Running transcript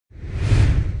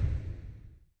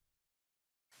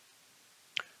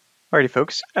Alrighty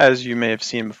folks, as you may have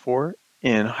seen before,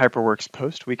 in HyperWorks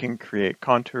Post we can create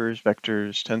contours,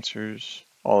 vectors, tensors,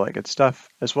 all that good stuff,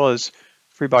 as well as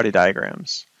free body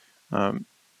diagrams. The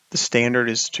standard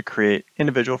is to create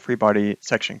individual free body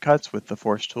section cuts with the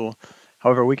force tool.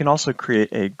 However, we can also create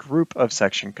a group of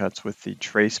section cuts with the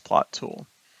trace plot tool.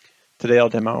 Today I'll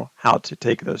demo how to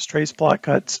take those trace plot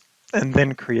cuts and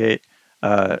then create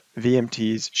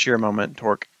VMT's shear moment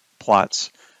torque plots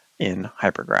in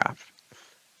HyperGraph.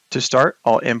 To start,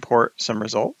 I'll import some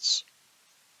results.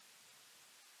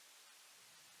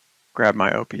 Grab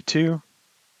my OP2.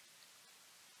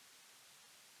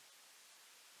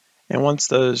 And once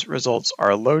those results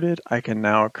are loaded, I can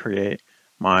now create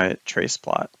my trace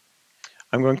plot.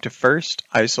 I'm going to first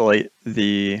isolate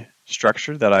the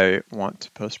structure that I want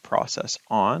to post-process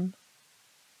on.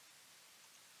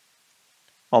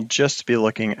 I'll just be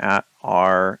looking at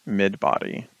our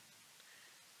mid-body.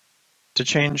 To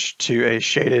change to a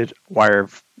shaded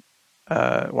wireframe,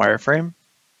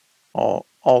 I'll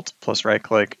Alt plus right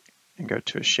click and go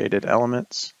to a shaded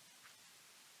elements.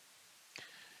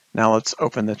 Now let's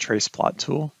open the trace plot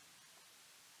tool.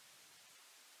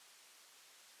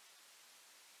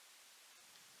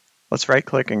 Let's right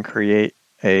click and create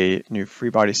a new free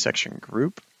body section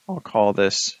group. I'll call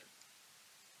this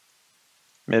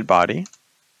mid body.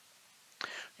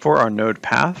 For our node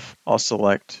path, I'll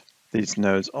select these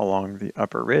nodes along the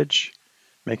upper ridge,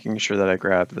 making sure that I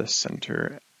grab the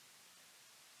center.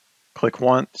 Click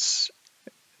once,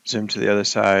 zoom to the other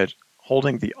side,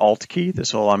 holding the Alt key.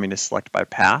 This will allow me to select by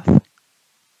path.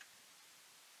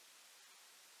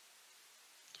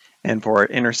 And for our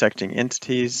intersecting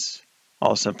entities,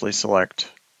 I'll simply select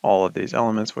all of these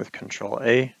elements with Control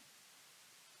A.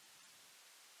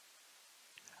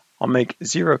 I'll make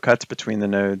 0 cuts between the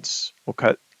nodes. We'll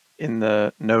cut in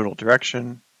the nodal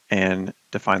direction and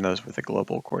define those with a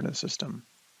global coordinate system.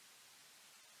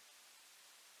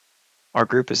 Our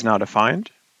group is now defined.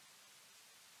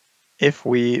 If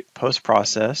we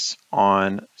post-process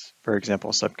on, for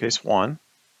example, subcase 1,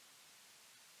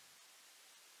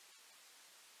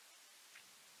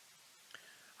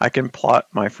 I can plot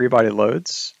my free body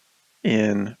loads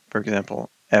in, for example,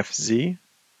 FZ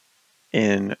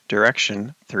in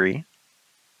direction 3.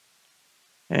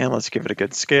 And let's give it a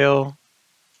good scale.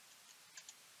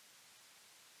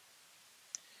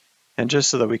 And just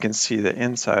so that we can see the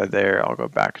inside there, I'll go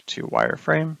back to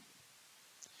wireframe.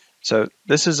 So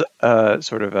this is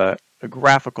sort of a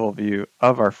graphical view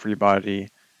of our free body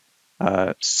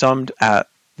summed at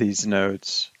these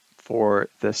nodes for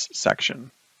this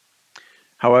section.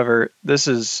 However, this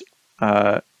is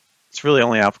it's really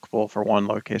only applicable for one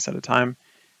load case at a time.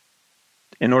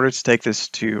 In order to take this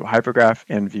to HyperGraph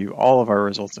and view all of our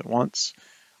results at once,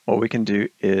 what we can do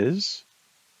is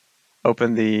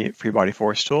open the free body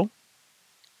force tool.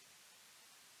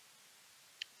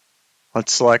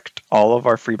 Let's select all of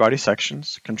our free body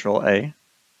sections, Control A.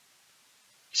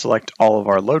 Select all of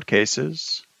our load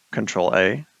cases, Control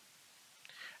A.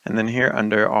 And then here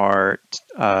under our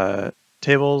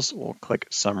tables, we'll click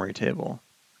Summary Table.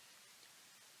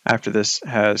 After this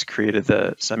has created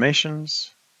the summations,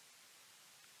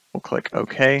 we'll click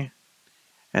OK,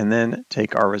 and then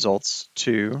take our results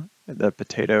to the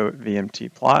potato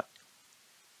VMT plot.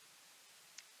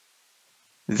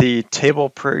 The table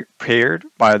prepared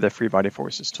by the Free Body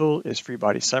Forces tool is Free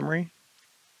Body Summary.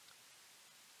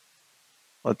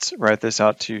 Let's write this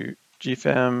out to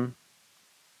gfem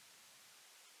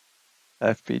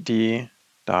fbd.fbd.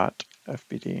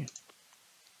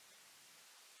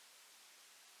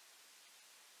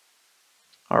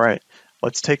 All right,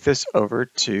 let's take this over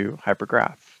to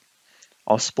HyperGraph.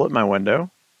 I'll split my window,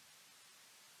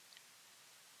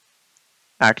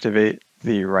 activate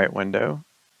the right window,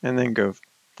 and then go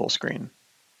full screen.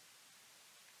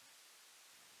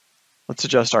 Let's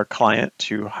adjust our client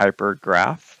to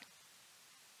HyperGraph.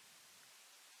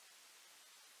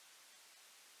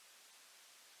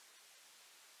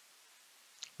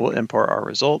 We'll import our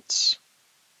results.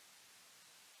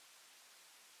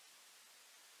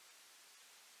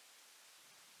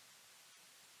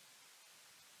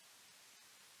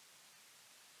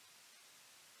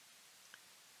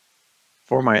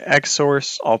 For my X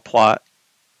source, I'll plot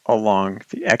along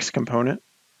the X component.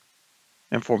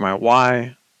 And for my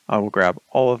Y, I will grab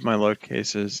all of my load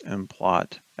cases and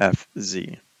plot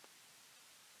FZ.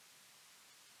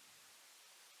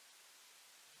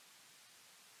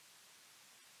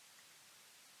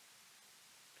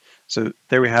 So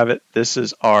there we have it. This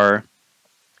is our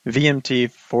VMT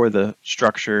for the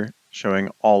structure showing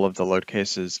all of the load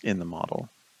cases in the model.